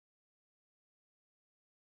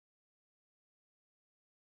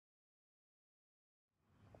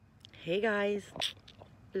Hey guys,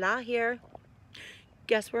 La here.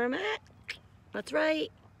 Guess where I'm at? That's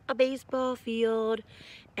right, a baseball field.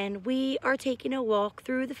 And we are taking a walk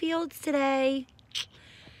through the fields today.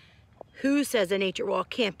 Who says a nature walk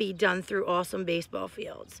can't be done through awesome baseball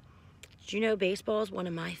fields? Did you know baseball is one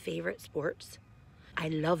of my favorite sports? I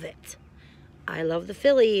love it. I love the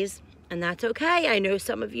Phillies, and that's okay. I know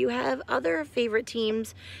some of you have other favorite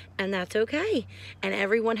teams, and that's okay. And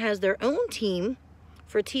everyone has their own team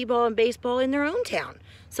for t-ball and baseball in their own town.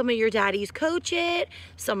 Some of your daddies coach it,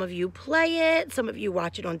 some of you play it, some of you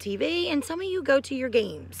watch it on TV, and some of you go to your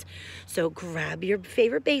games. So grab your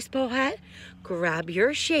favorite baseball hat, grab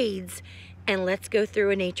your shades, and let's go through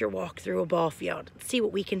a nature walk through a ball field. Let's see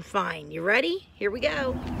what we can find. You ready? Here we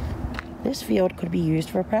go. This field could be used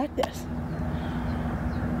for practice.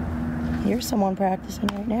 Here's someone practicing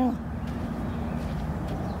right now.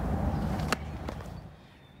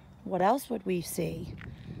 What else would we see?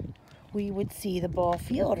 We would see the ball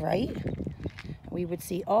field, right? We would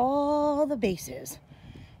see all the bases.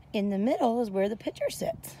 In the middle is where the pitcher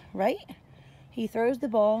sits, right? He throws the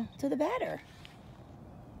ball to the batter.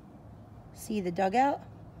 See the dugout?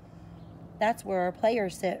 That's where our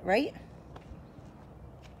players sit, right?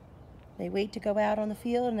 They wait to go out on the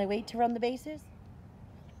field and they wait to run the bases.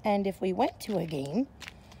 And if we went to a game,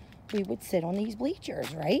 we would sit on these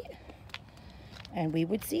bleachers, right? And we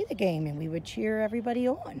would see the game and we would cheer everybody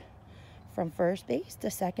on from first base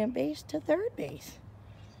to second base to third base.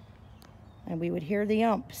 And we would hear the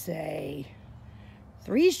ump say,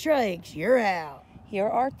 3 strikes, you're out. Here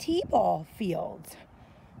are t-ball fields.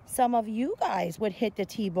 Some of you guys would hit the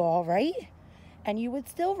t-ball, right? And you would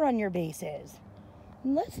still run your bases.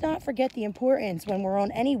 And let's not forget the importance when we're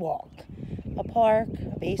on any walk, a park,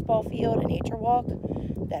 a baseball field, a nature walk,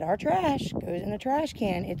 that our trash goes in the trash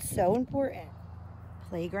can. It's so important.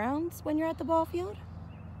 Playgrounds when you're at the ball field.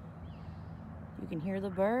 You can hear the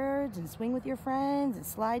birds and swing with your friends and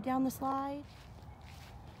slide down the slide.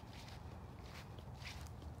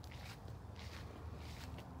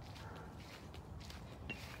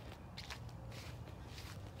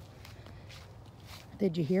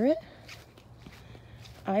 Did you hear it?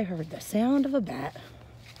 I heard the sound of a bat.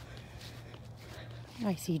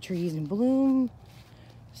 I see trees in bloom,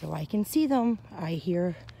 so I can see them. I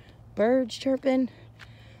hear birds chirping.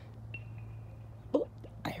 Oh,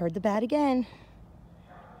 I heard the bat again.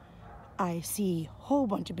 I see a whole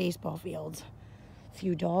bunch of baseball fields. A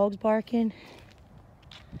few dogs barking.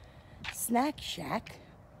 Snack shack.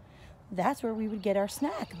 That's where we would get our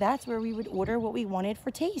snack. That's where we would order what we wanted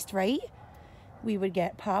for taste, right? We would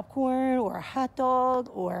get popcorn or a hot dog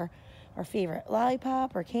or our favorite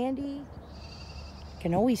lollipop or candy. You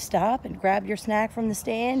can always stop and grab your snack from the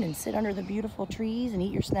stand and sit under the beautiful trees and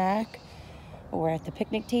eat your snack, or at the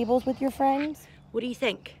picnic tables with your friends. What do you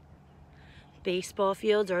think? Baseball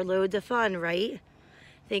fields are loads of fun, right?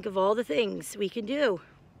 Think of all the things we can do.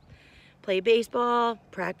 Play baseball,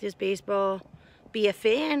 practice baseball, be a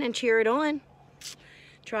fan and cheer it on.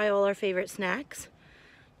 Try all our favorite snacks.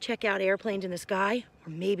 Check out airplanes in the sky,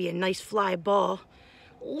 or maybe a nice fly ball.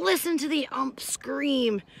 Listen to the ump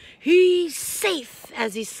scream, "He's safe,"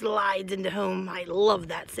 as he slides into home. I love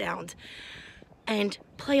that sound. And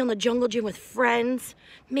play on the jungle gym with friends.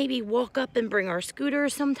 Maybe walk up and bring our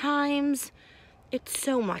scooters sometimes. It's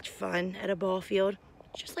so much fun at a ball field.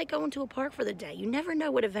 Just like going to a park for the day. You never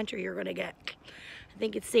know what adventure you're gonna get. I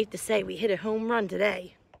think it's safe to say we hit a home run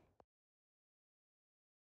today.